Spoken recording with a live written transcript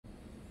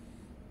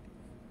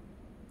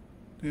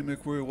Hey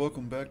MechWarrior,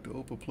 welcome back to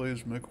Opa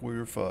Plays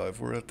MechWarrior 5.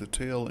 We're at the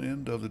tail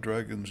end of the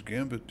Dragon's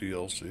Gambit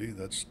DLC,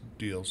 that's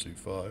DLC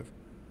 5.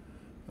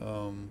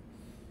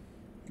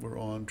 We're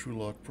on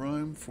Trolloc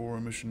Prime for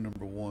mission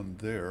number 1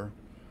 there.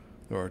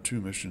 There are 2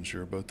 missions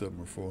here, both of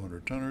them are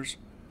 400 tonners.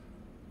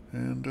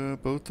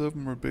 And both of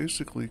them are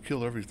basically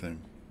kill everything.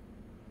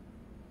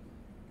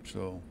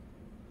 So,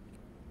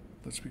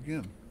 let's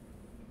begin.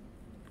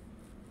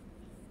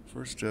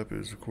 First step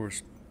is, of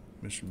course,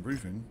 mission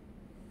briefing.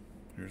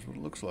 Here's what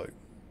it looks like.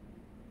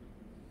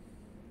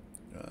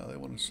 They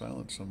want to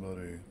silence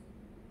somebody.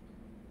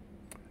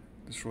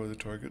 Destroy the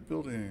target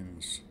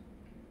buildings.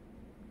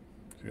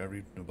 See, I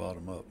read from the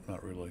bottom up.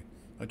 Not really.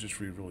 I just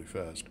read really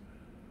fast.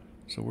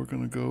 So we're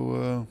going to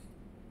go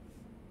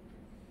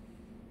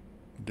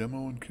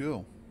demo and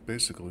kill,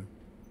 basically.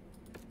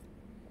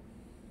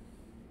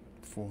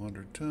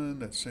 400 ton,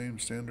 that same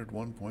standard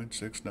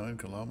 1.69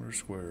 kilometers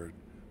squared.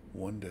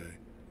 1 day.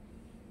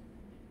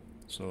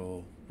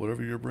 So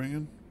whatever you're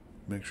bringing,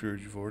 make sure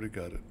you've already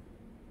got it.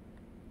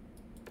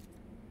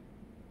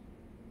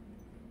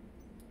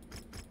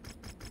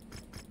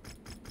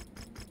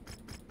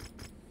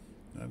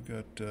 I've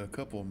got a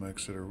couple of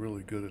mechs that are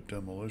really good at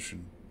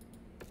demolition.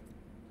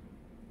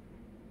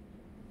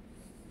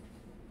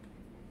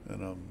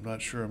 And I'm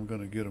not sure I'm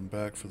going to get them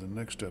back for the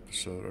next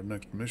episode or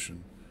next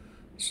mission.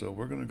 So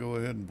we're going to go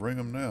ahead and bring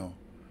them now.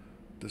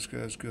 This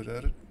guy's good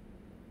at it.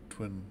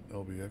 Twin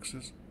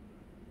LBXs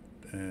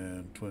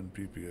and twin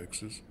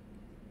PPXs.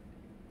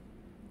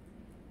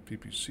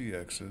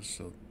 PPCXs,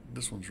 so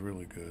this one's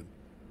really good.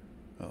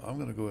 I'm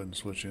going to go ahead and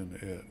switch into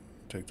it.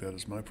 Take that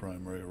as my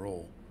primary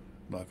role.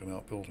 Knocking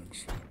out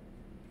buildings.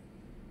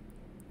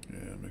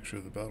 And make sure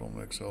the battle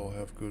mechs all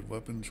have good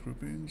weapons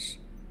groupings.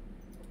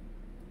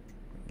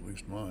 At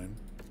least mine.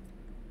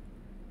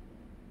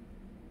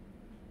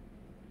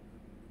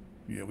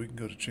 Yeah, we can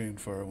go to chain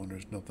fire when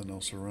there's nothing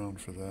else around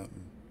for that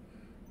and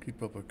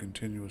keep up a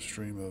continuous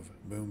stream of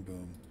boom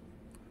boom.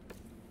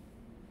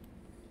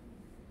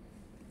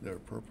 They're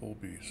purple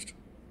beast.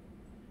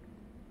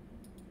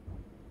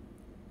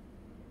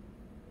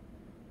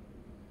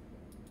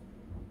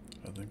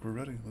 I think we're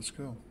ready. Let's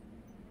go.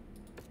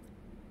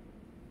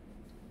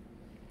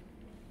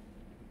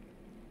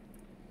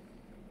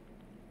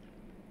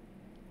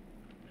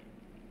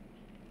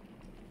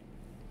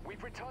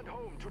 We've returned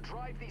home to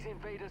drive these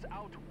invaders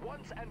out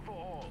once and for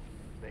all.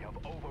 They have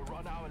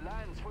overrun our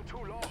lands for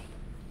too long.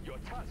 You're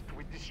tasked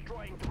with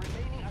destroying the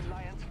remaining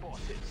Alliance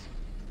forces.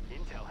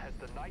 Intel has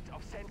the Knight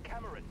of St.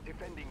 Cameron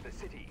defending the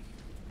city.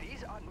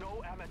 These are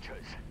no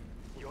amateurs.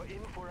 You're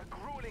in for a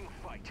grueling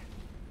fight.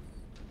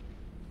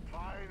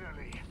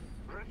 Finally,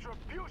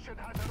 retribution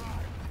has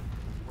arrived.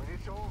 When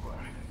it's over,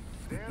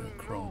 they'll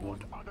know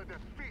what utter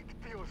defeat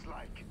feels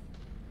like.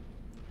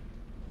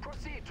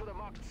 Proceed to the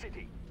marked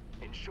city.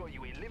 Ensure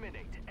you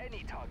eliminate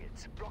any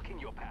targets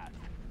blocking your path.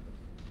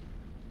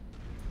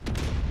 So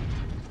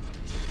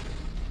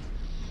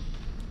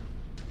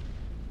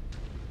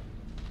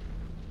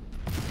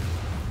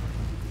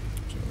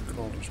I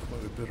recall there's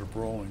quite a bit of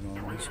brawling on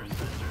this one.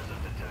 Sensors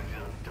have detected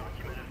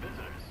undocumented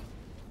visitors.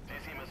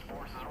 DCMS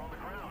forces are on the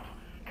ground.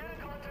 Get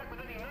in contact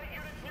with any night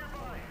units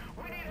nearby.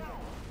 We need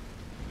help.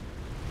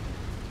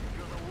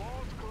 Feel the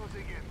walls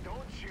closing in,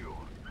 don't you?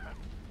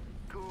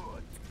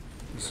 Good.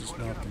 This is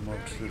not the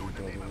marked city, by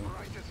the way.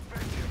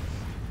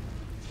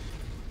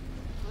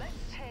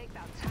 Let's take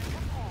that tank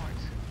apart.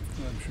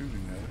 I'm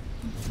shooting at it.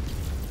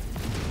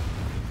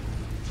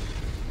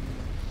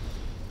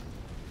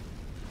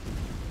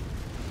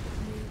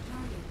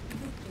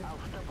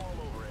 I'll step all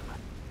over him.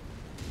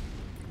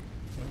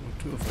 I would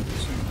too if I could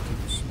see it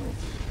through the smoke.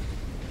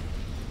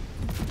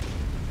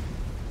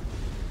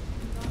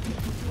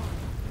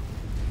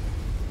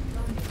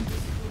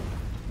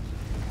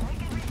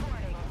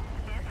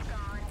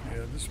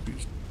 Yeah, this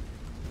beast.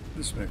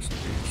 This makes a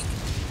beast.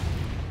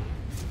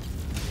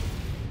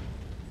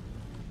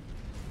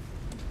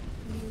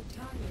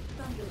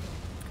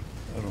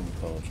 I don't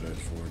apologize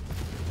for it.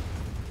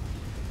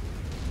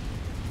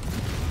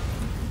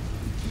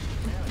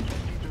 Man, I can't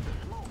see through the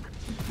smoke.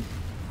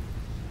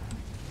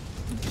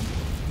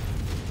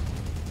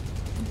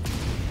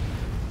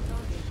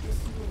 Target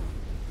destroyed.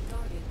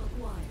 Target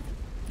acquired.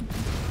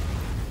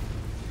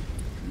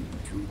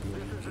 Shooting through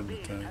This buildings is a and the B.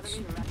 tanks.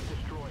 Enemy mech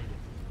destroyed.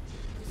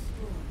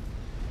 Destroyed.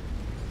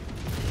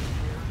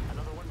 Here,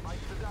 another one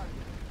bites the dust.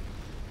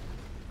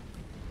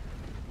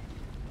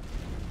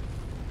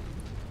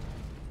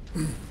 I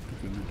think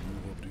I need to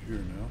move up to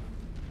here now.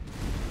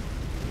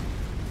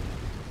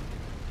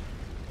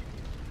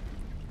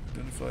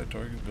 Identify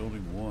target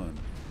building 1.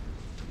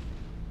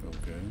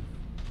 Okay.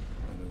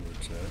 I know where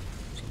it's at.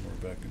 Somewhere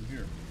back in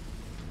here.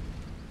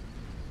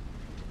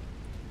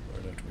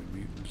 Right after we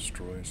meet and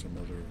destroy some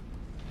other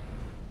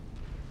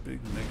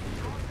big naked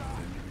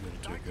thing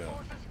we gotta take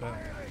out. Ah.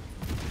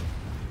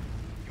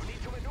 You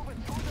need to maneuver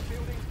through the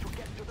buildings to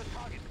get to the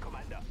target,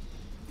 Commander.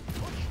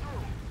 Push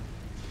through.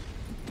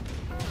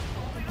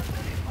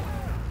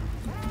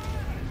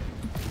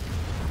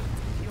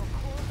 You're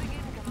closing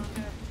in,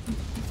 Commander.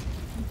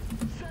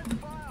 Send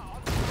fire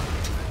on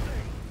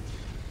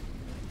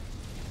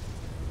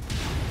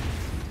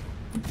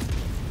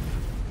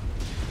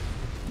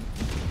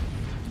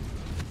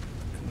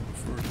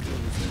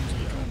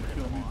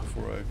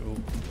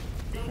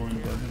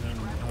didn't have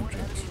any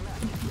objects.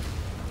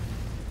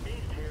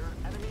 East here,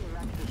 enemy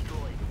mech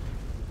destroyed.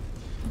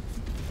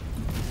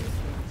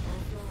 System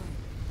offline.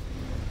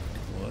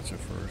 Well, that's a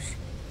first.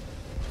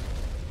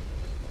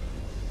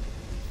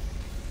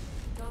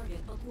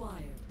 Target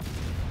acquired.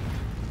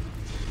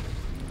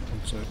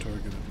 Once I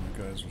target it, my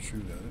guys will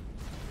shoot at it.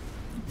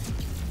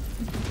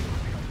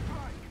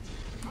 Strike!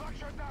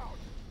 Structure down!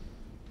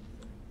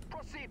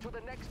 Proceed to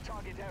the next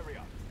target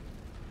area.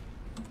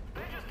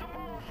 They just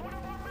demolished one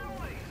of our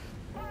buildings!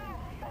 Well,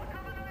 fuck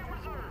are the night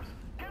reserves?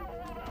 Get a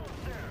hold of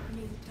downstairs!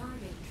 New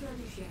target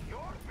trebuchet.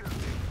 Your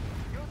building!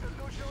 You're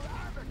delusional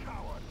and a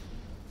coward!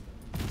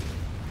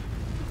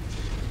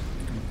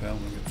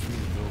 Compounding it through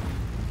the building.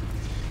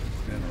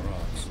 And the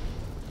rocks.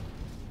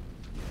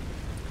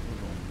 We're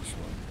going this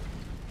way.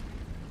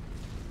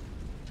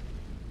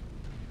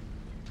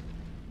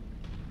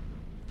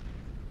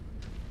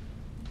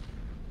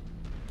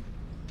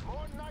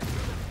 More knights to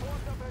the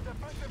force of their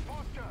defensive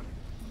posture!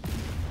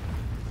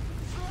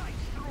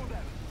 Slice through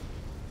them.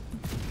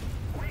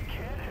 We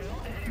can't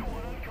help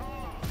anyone on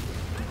call!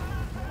 This is a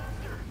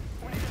disaster!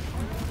 We need to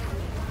find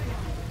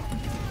out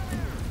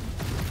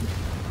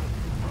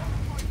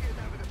Fight the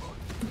inevitable!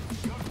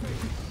 Your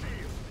fate is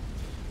sealed!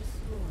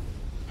 Destroyed.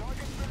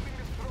 Target building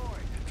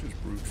destroyed! Just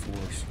brute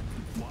force.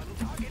 One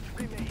target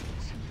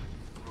remains.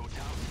 Root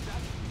out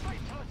that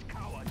faithless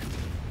coward.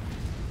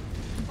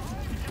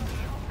 I'm just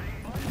helping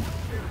my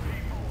welfare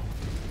people!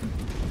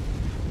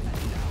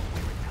 And now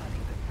we're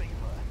returning the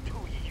favor to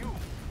you.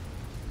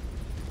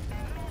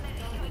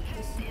 Target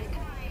destroyed.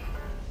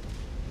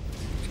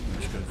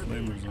 Somebody's got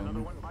flamers on Another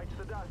me. one bites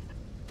the dust.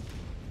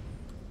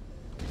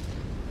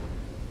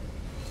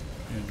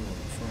 And or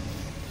in front of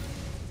me.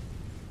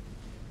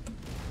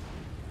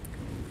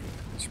 Okay,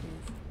 let's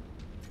move.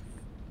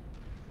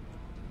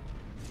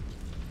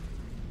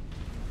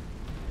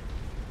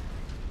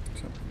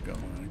 Something got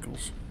my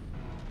ankles.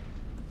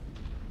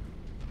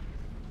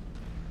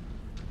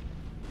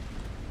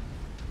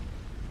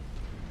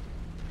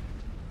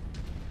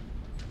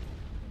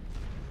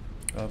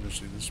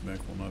 Obviously this mech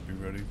will not be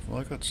ready.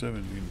 Well, I got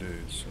 17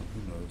 days, so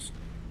who knows.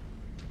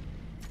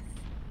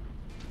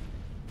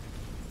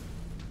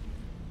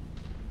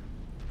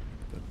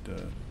 But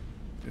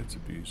it's a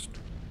beast.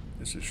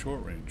 It's a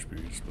short range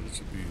beast, but it's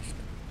a beast.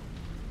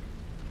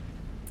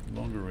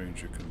 Longer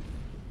range it can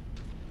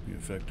be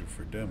effective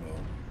for demo.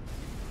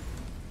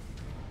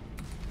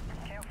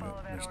 Can't But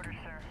follow that missed order, him.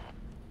 sir.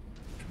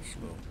 Too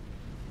slow.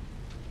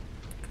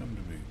 Come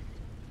to me.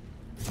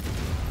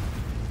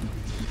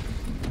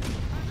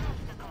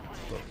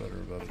 Thought better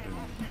about it, didn't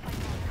you?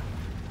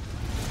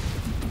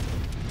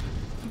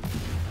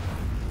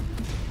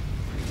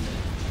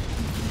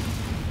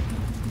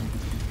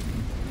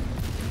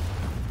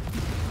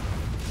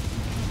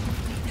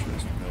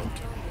 Just melt.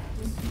 Target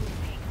destroyed.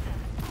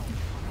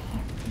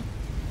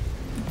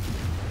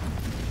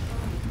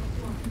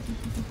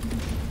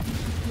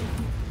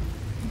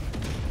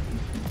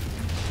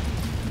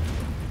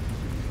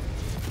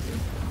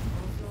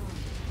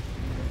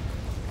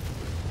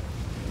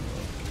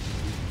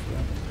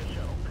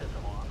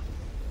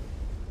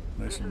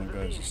 Nice of my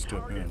guys to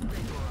step in. Enemy down.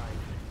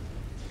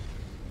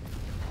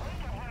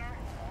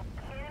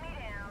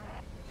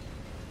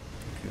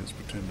 Okay, let's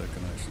pretend I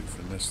can actually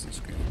finesse this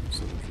game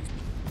instead of just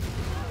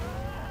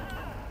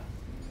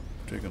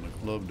taking a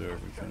club to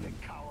everything.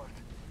 The coward!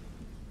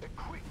 A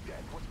quick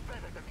death was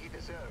better than he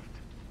deserved.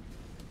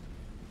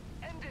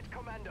 End it,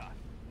 Commander.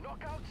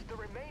 Knock out the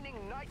remaining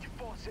Knight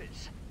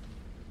forces.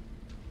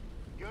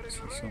 You're in See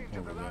range something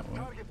of the over last that way.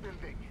 target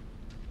building.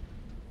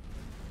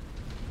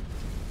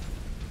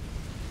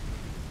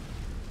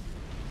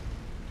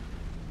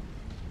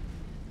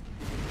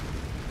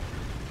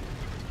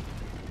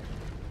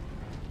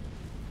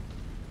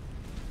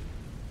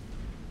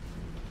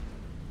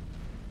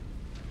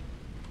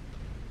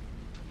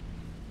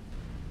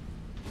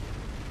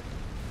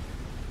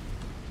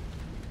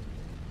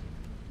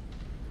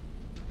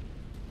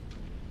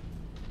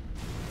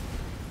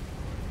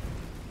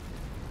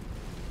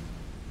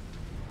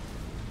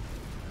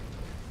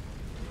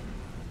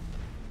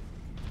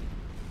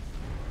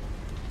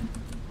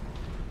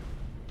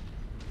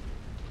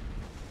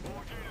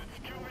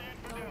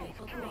 Target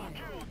acquired.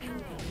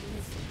 Incoming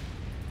missile.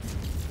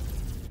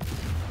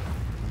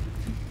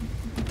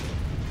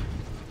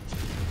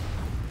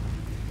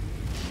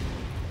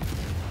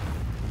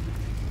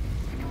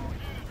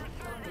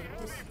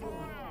 Target destroyed.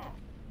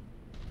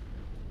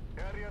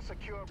 Area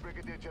secure,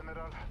 Brigadier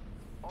General.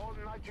 All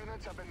night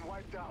units have been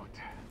wiped out.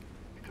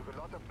 It took a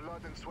lot of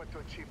blood and sweat to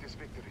achieve this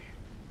victory.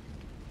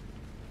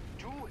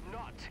 Do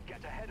not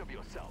get ahead of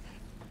yourself.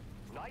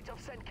 Knights of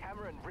St.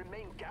 Cameron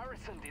remain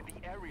garrisoned in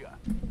the area.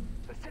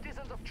 The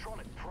citizens of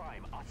Trolloc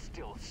Prime are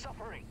still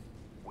suffering.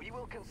 We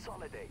will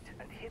consolidate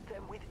and hit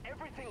them with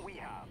everything we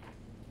have.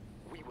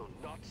 We will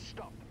not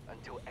stop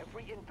until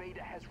every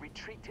invader has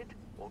retreated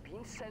or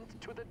been sent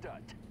to the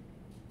dirt.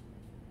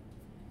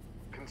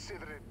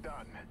 Consider it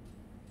done.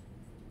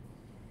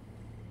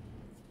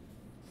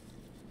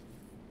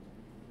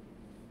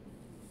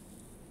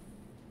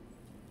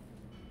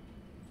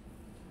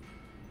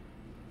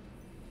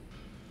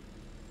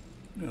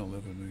 Now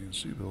 11 million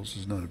C-bills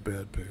is not a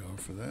bad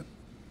payoff for that.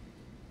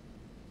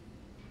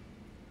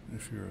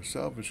 If you're a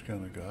salvage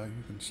kind of guy,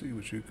 you can see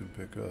what you can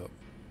pick up.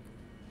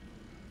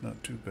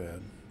 Not too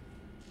bad.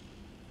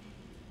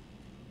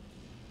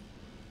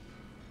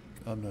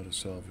 I'm not a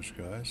salvage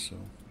guy, so...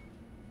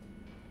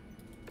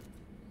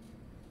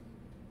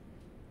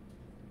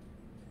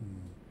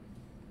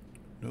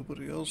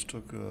 Nobody else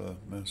took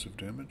massive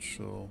damage,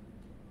 so...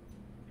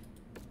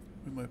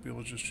 we might be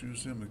able to just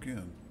use them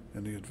again.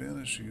 And the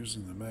advantage to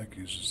using the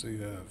Mackies is they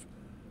have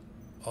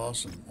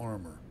awesome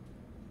armor.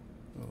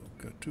 Oh,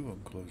 got two of them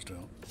closed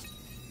out.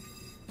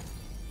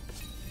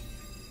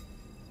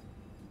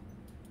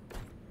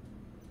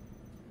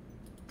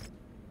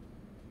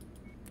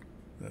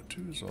 That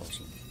too is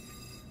awesome.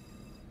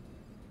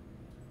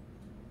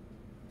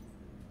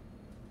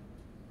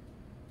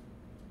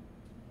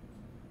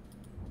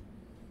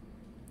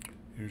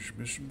 Here's your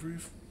mission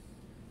brief.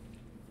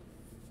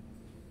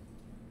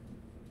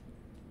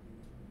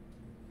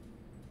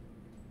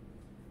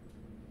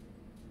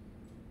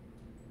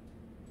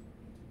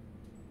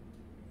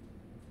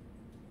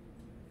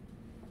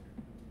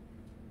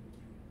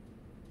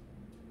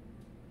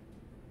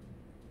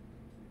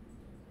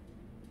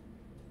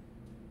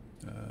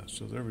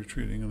 So they're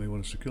retreating and they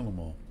want us to kill them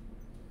all.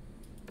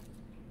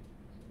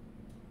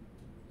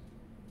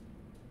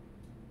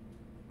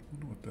 I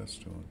wonder what that's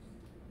doing.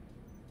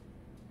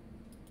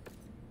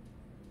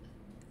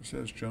 It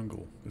says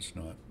jungle. It's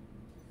not.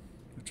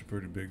 It's a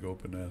pretty big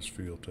open ass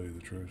field, tell you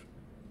the truth.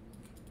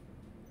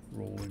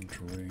 Rolling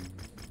terrain.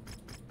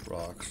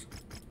 Rocks.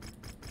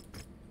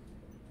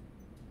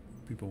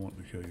 People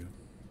wanting to kill you.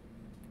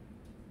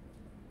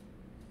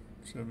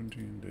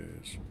 17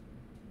 days.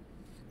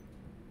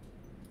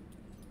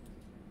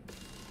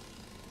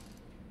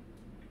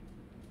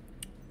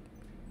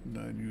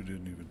 Nine, you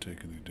didn't even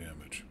take any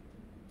damage.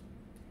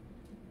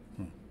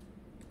 Huh.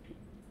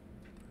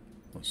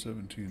 Well,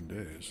 17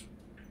 days.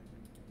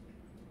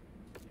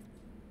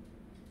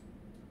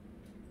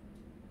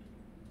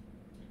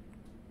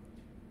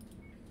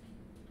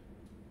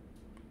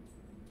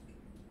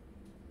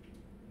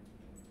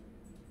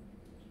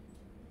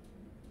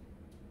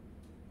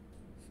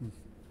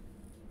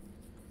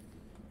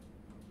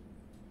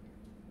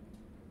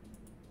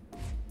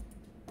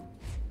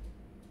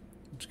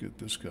 Let's get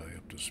this guy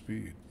up to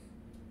speed.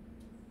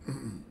 I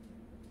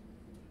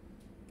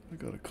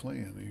got a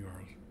clan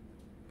ER.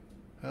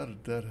 How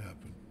did that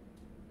happen?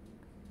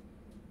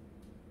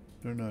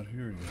 They're not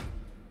here yet.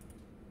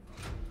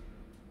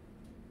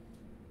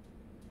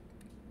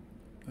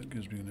 That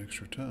gives me an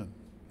extra ton.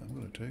 I'm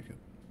going to take it.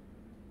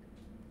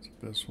 It's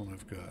the best one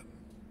I've got.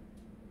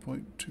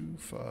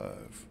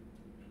 0.25.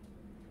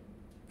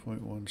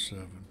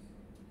 0.17.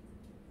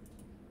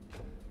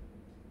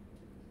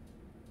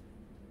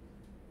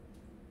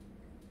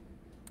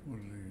 What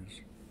are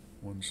these?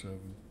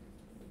 1.7.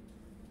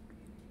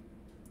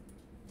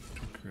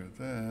 Took care of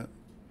that.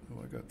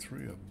 Oh, I got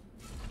 3 of them.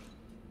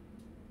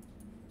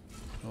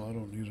 Oh, I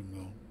don't need them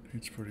though.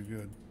 Heat's pretty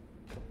good.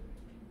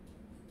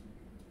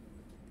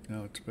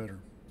 Now it's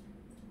better.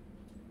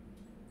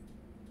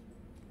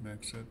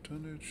 Max that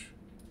tonnage.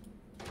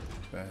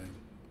 Bang.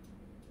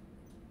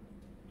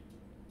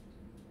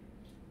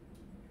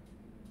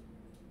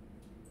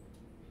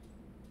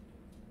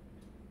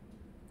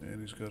 And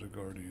he's got a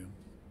guardian.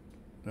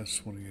 That's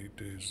 28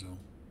 days though.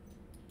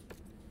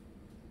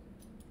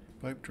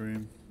 Pipe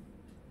dream.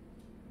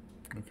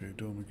 Okay,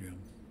 do them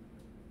again.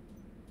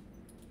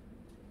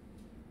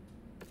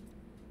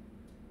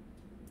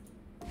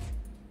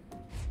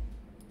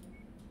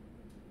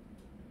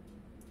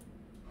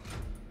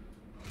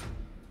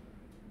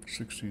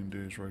 $16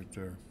 days right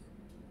there.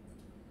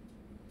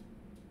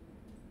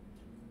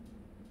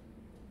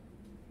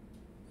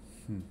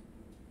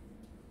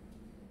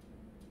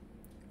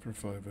 For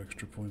 5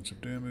 extra points of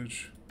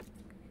damage.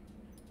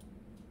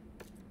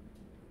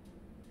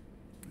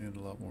 And a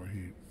lot more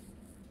heat.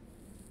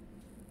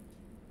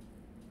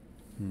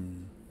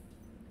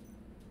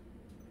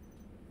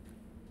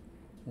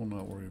 We'll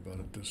not worry about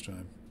it this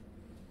time.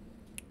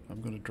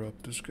 I'm going to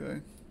drop this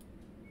guy.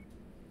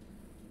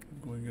 I'm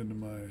going into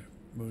my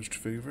most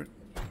favorite,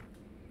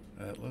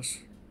 Atlas.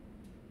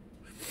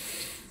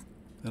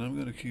 And I'm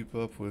going to keep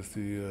up with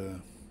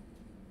the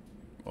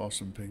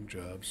awesome pink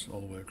jobs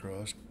all the way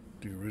across.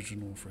 The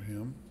original for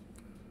him.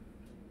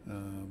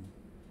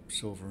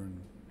 Silver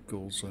and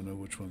gold, so I know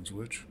which one's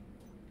which.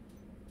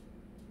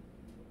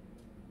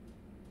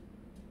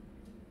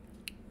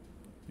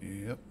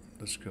 Yep,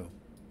 let's go.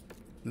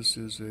 This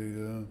is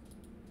a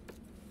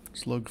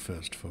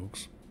slugfest,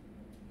 folks.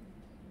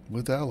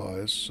 With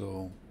allies,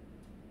 so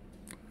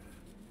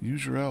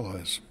use your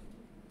allies.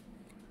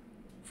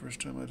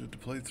 First time I did the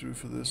playthrough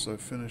for this, I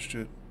finished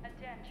it.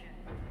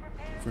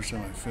 First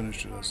time I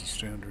finished it as a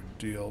standard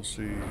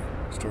DLC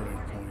starting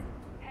point.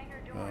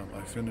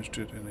 I finished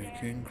it in a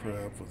king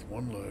crab with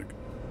 1 leg,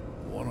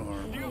 1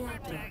 arm,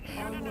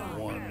 and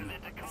 1,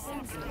 I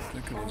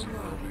think it was an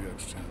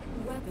LBX-10.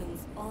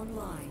 Weapons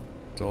online.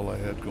 That's all I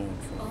had going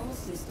for me. All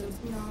systems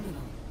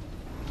nominal.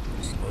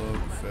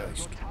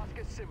 Slugfest. Your task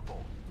is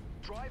simple.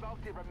 Drive out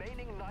the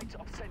remaining Knights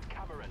of St.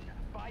 Cameron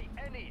by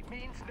any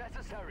means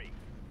necessary.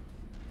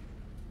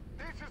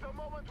 This is the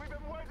moment we've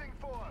been waiting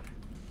for.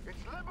 It's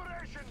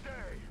Liberation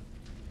Day.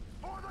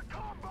 For the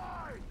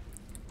Combine!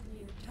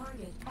 New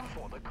target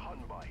For the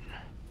Combine.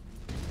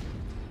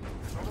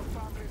 For the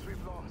families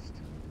we've lost.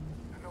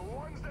 And the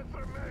ones that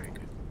remain.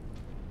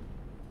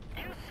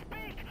 You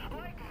speak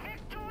like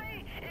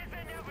victory is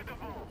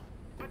inevitable.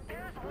 But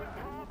there's one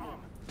problem.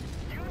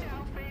 You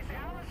now face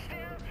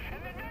Alistair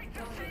and the Knights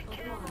of St.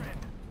 Cameron.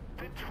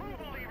 The true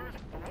believers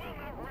will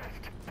not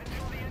rest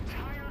until the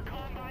entire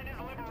Combine is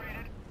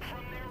liberated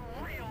from their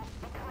real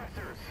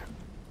oppressors.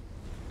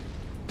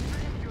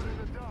 Think you're in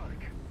the dark.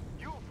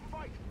 You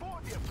fight for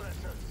the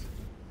oppressors.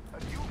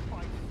 And you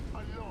fight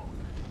alone.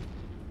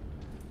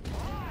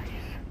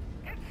 Lies!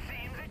 It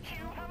seems that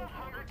you have a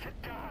hunger to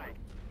die.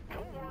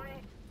 Don't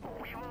worry,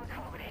 we will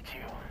accommodate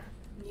you.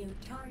 New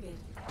target.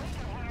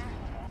 Weaken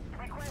here.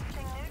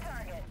 Requesting new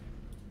target.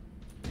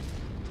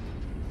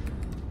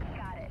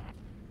 Got it.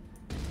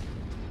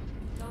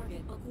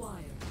 Target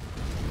acquired.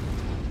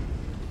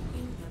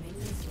 Incoming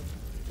missile.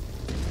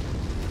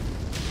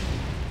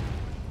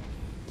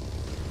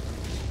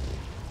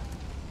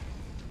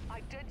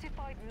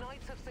 Identified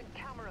Knights of St.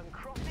 Cameron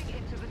crossing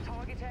into the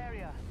target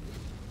area.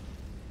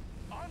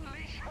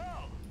 Unleash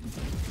hell!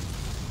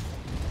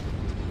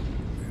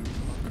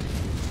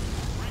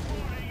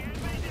 Reporting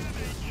enemy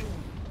damage.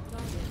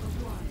 Target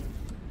acquired.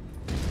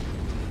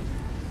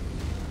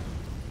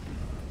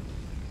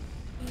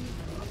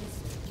 Incoming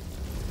missile.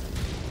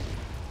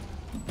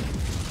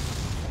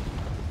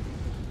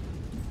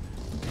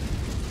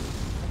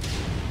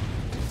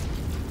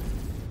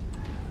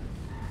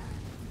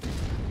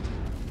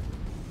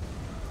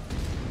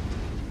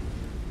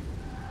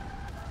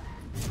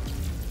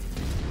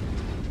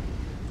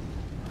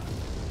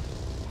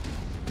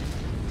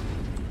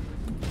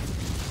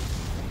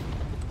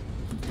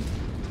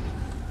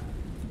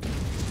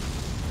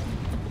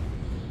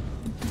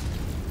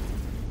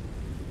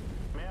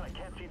 Man, I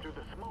can't see through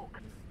the smoke.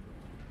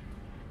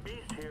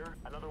 Beast here,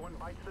 another one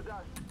bites the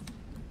dust.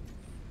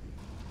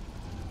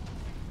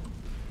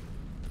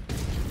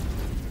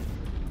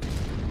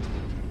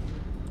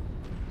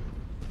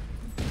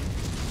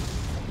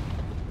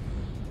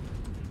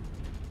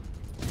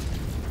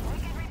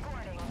 Weaken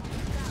reporting.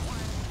 Got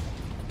one.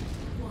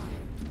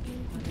 Acquired.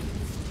 Incoming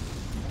missile.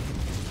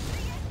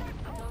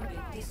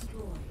 Target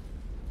destroyed.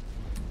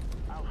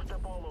 I'll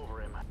step all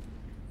over him.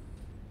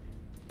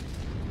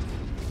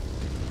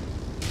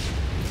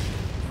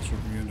 That's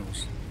what we ended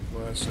was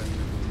last saying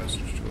the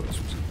message to us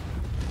was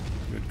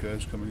good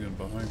guys coming in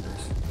behind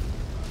us.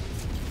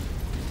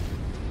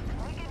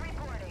 Weaken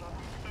reporting.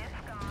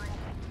 It's gone.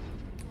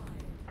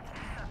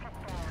 Suck it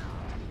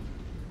down.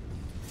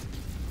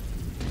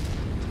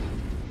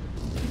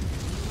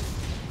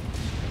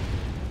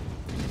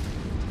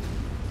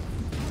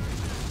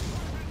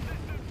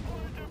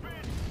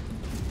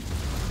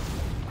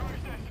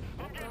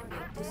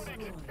 Target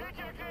destroyed.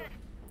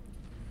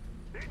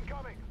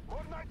 Incoming.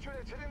 More night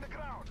units hitting the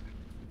ground.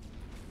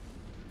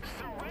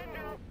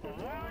 Surrender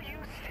while you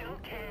still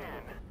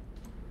can.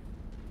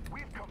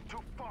 We've come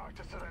too far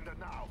to surrender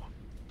now.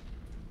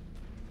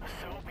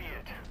 So be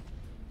it.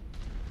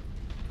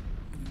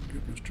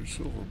 Get Mr.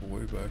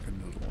 Silverboy back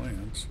into the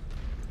lands.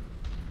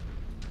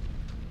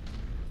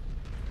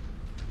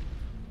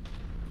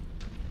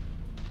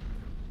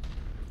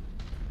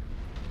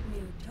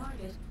 New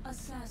target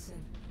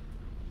assassin.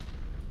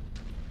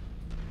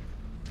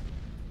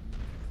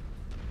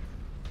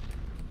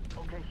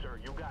 Okay, sir,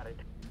 you got it.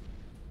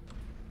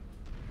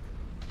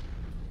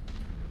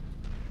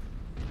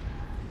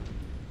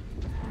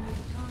 New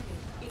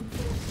target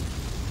enforced.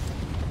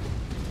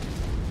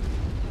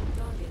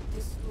 Target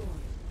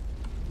destroyed.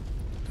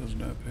 Does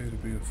not pay to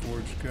be a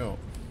forward scout.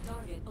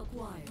 Target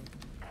acquired.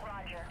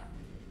 Roger.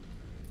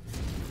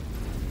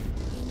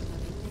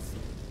 Incoming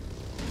missile.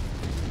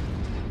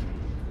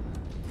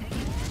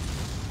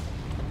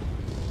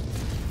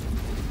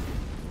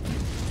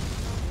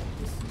 Target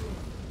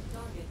destroyed.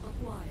 Target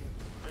acquired.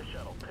 This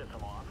shut'll piss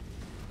him off.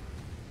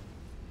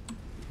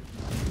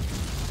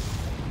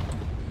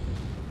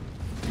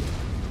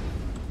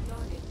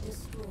 Target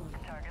destroyed.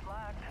 Target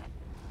locked.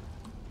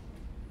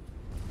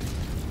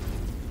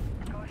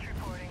 Ghost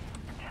reporting.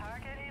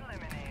 Target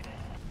eliminated.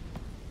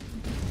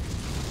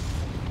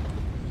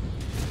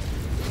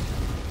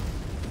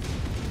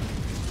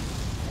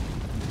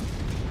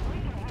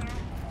 Weaken here.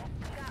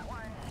 Got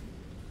one.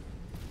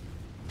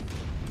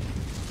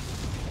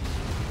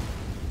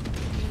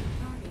 New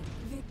target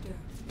Victor.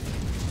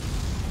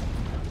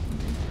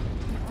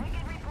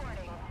 Weaken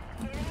reporting.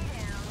 Enemy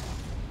down.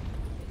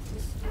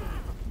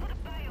 Destroyed.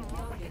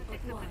 Target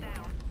acquired.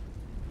 down.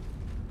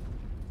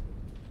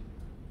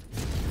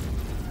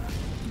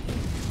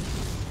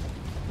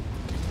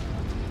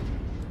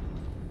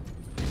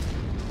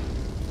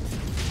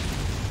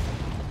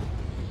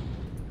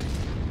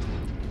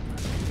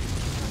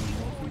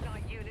 All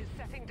Knight units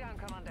setting down,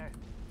 Commander.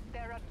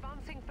 They're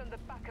advancing from the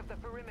back of the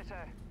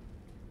perimeter.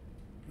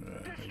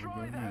 Here we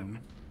Destroy go them!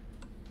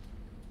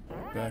 again.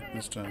 Back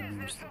this time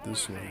means that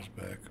this lays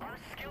back. Our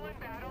skill in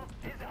battle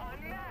is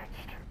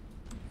unmatched.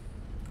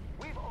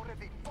 We've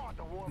already fought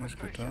a war Nice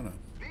attrition. katana.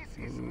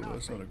 This is Ooh,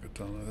 that's nothing. not a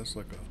katana. That's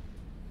like a...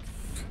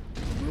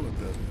 I don't know what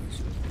that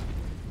is.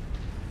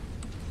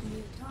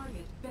 New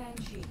target,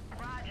 Banshee.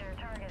 Roger,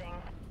 targeting.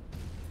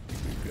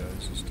 Big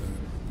guys this time.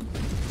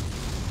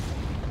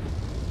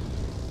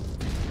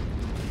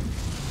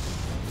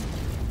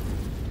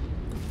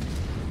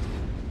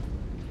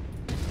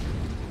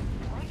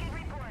 Wicked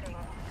reporting.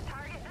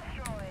 Target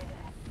destroyed.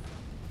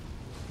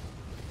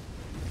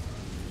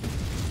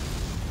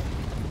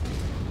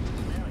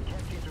 Man, I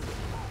can't see through the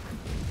smoke.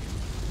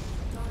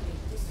 Target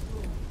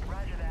destroyed.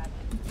 Roger that.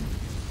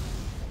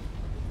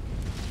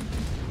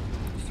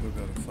 Still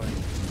got to fight.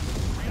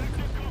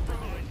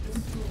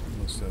 Destroyed.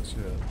 Unless that's it.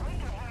 We can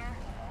hear.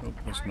 Nope,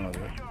 that's not it.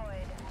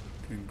 Destroyed.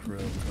 King Crab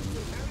coming.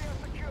 Area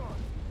secure.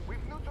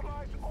 We've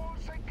neutralized all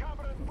St.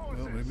 Cameron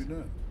forces. Well, maybe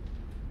not.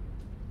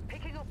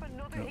 Picking up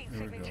another Yep, heat here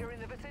we go. signature in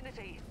the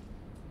vicinity.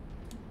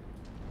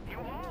 You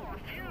all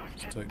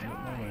refuse to Tighten up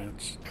my die.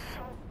 lance.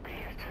 So be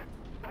it.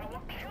 I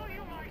will kill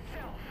you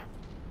myself.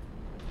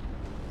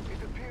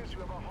 It appears you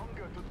have a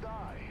hunger to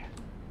die.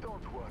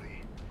 Don't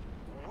worry.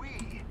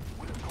 We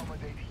will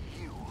accommodate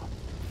you.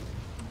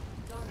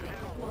 Target Now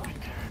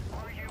acquired.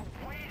 what are you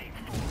waiting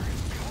for?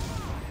 Come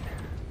on!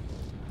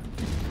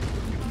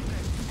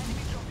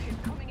 Enemy dropship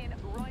coming in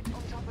right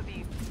on top of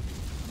you.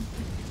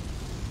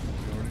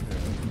 We already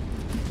have.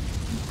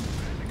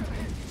 Critical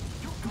hit.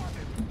 You got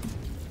it.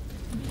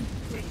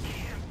 It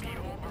can't be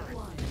Target over.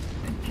 acquired.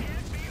 It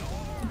can't be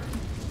over.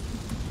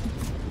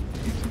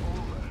 It's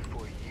over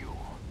for you.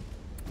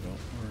 Well,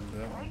 earned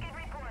that one. Wicked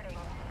reporting.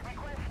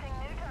 Requesting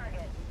new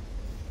target.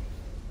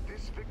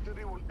 This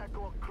victory will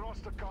echo across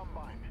the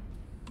Combine.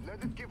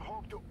 Let it give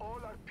hope to all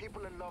our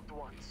people and loved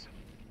ones.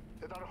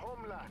 That our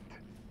homeland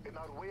and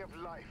our way of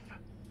life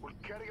will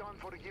carry on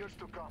for years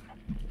to come.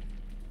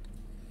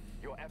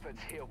 Your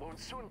efforts here won't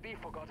soon be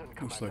forgotten,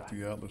 Looks like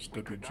Commander. the Atlas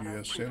We could not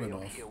have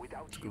prevailed WGS here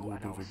without took a you little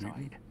at bit of our a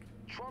beating. side.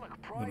 Trolloc I'm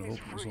pride gonna is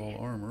hope it was free, all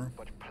armor.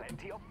 but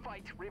plenty of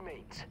fight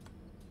remains.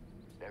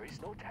 There is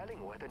no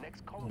telling where the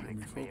next Oh, let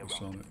me conflict may focus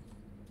erupt. on it.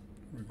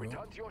 There we go.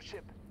 Return to your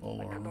ship All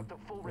and armor. conduct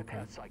a full repair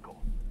Okay. cycle.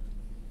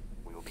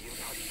 We will be in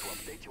touch to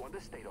update you on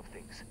the state of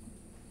things.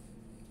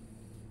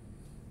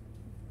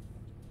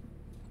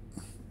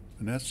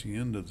 And that's the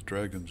end of the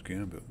Dragon's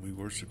Gambit. We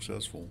were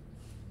successful.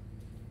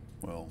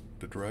 Well,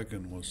 the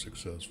dragon was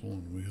successful,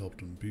 and we helped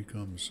him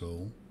become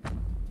so.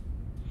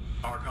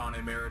 Archon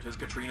Emeritus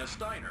Katrina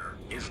Steiner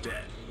is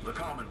dead. The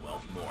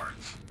Commonwealth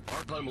mourns.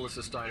 Archon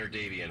Melissa Steiner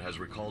Davian has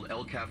recalled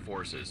LCAT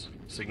forces,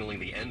 signaling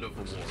the end of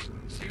the war.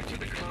 Due to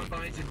the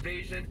Combine's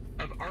invasion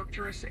of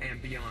Arcturus and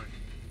beyond.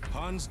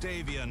 Hans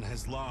Davian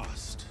has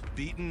lost,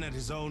 beaten at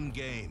his own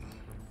game.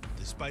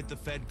 Despite the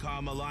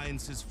FedCom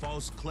Alliance's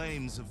false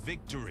claims of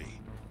victory,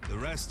 the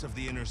rest of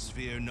the Inner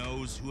Sphere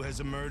knows who has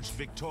emerged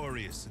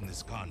victorious in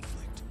this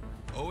conflict.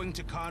 Owing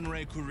to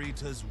Conray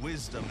Kurita's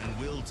wisdom and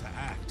will to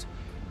act,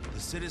 the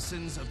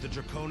citizens of the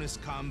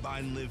Draconis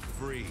Combine live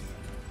free.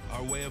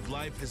 Our way of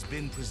life has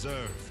been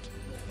preserved.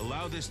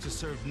 Allow this to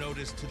serve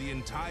notice to the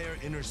entire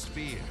Inner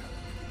Sphere.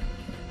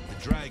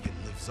 The dragon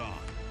lives on.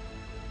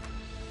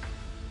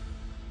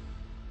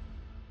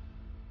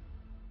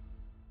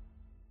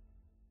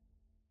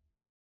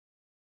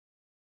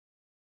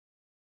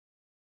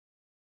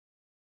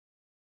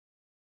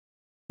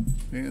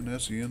 And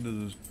that's the end of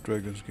the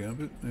Dragon's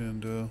Gambit,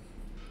 and the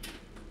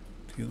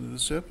end of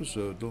this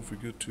episode. Don't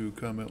forget to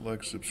comment,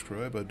 like,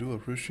 subscribe. I do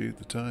appreciate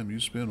the time you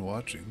spend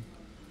watching.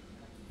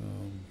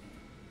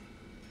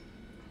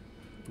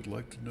 Would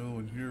like to know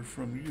and hear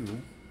from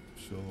you,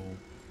 so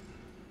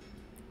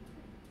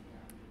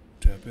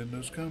tap in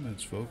those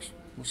comments, folks.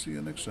 We'll see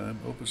you next time.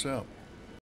 Opus out.